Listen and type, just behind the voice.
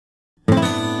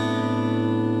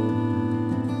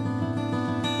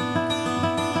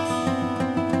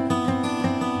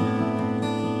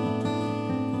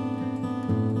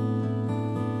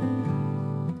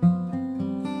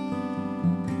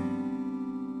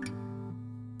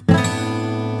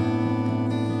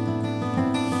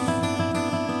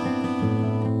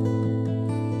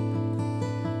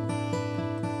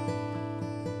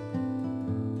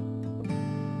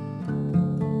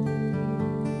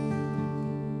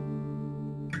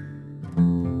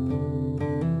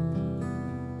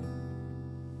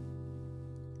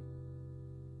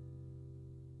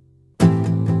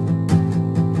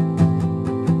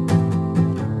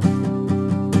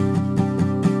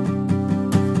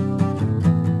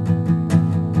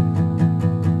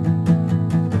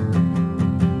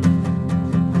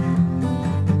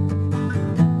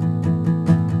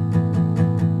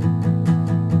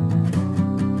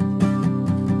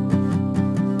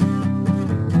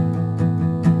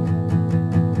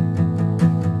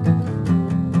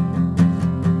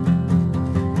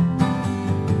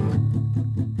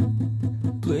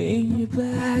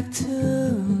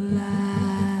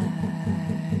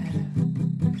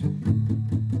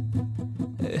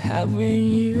having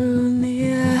you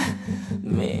near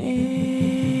me.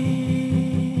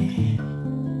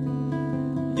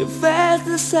 Your face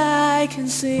as I can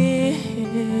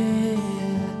see.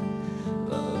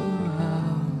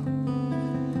 Oh,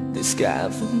 this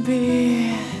can't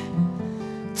be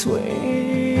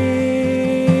twin.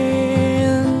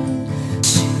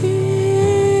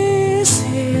 She's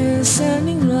here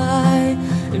standing right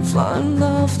in front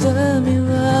of the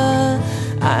mirror.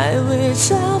 I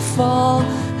reach out for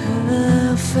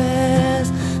her face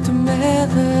to make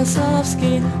her soft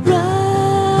skin right.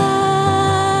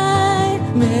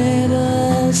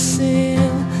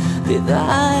 Medicine, did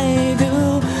I do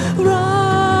wrong?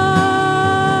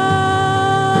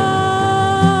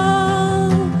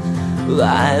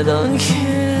 I don't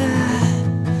care.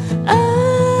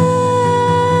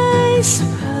 Eyes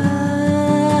of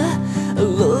her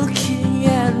looking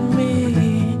at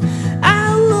me. I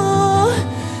look,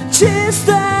 she's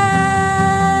there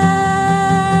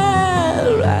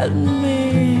at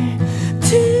me.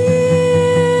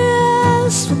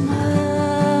 Tears from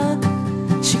her.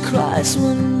 She cries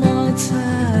one more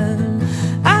time.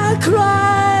 I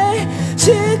cry,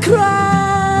 she cries.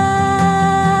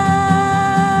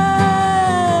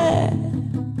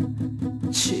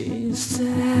 She's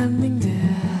standing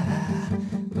there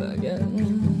again.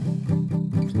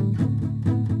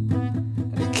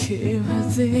 I keep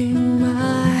hurting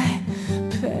my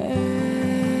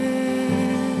pain.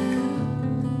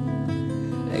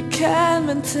 I can't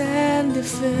maintain the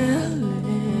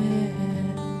feeling.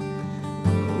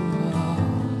 Oh,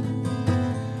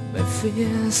 my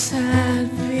fears had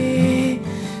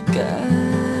begun.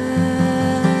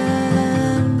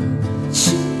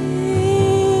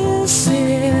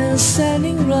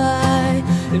 Standing right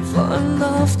in front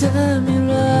of the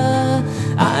mirror.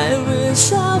 I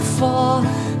reach out for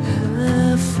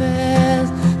her face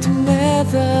to make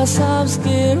her soft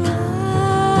skin right.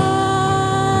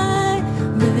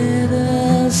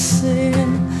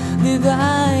 Medicine, did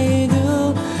I do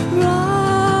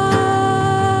wrong?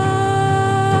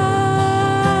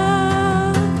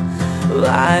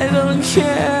 I don't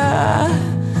care.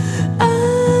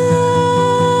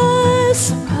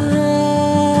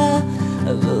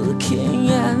 Looking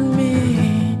at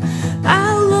me,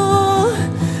 I look,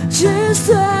 she's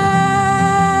there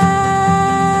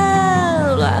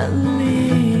at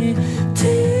me.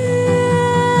 Tears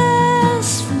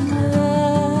from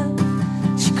her.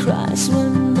 She cries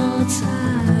one more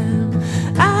time.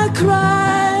 I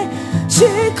cry,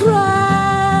 she cries.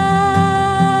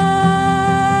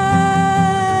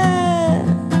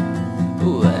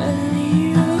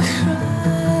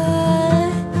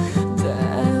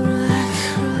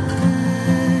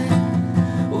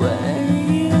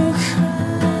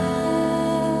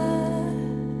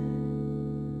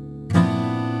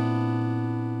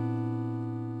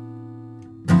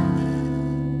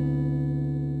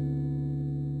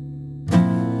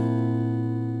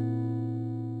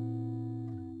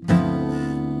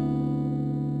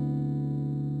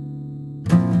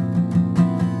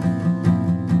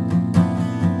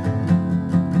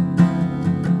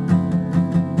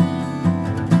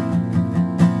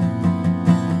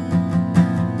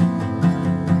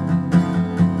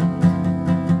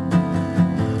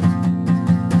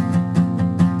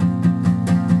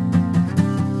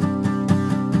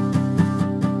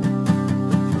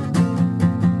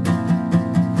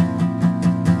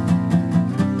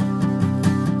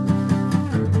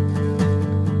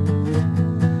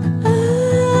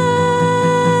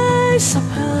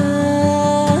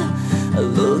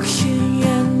 Looking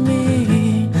at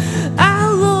me, I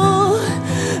look,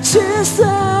 she's there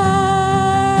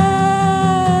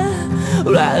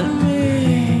at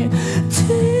me.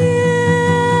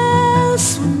 Tears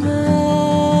from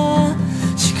her.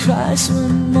 She cries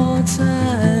one more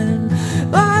time.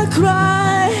 I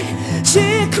cry,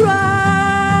 she cries.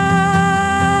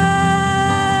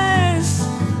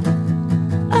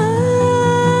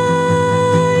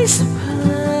 Eyes of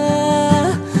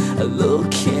her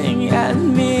looking at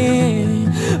me.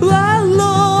 I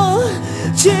look,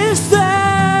 she's there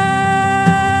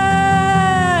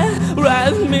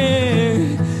at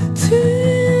me.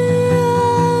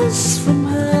 Tears from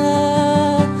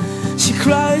her. She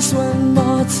cries one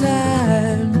more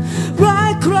time.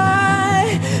 I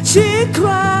cry, she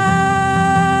cries.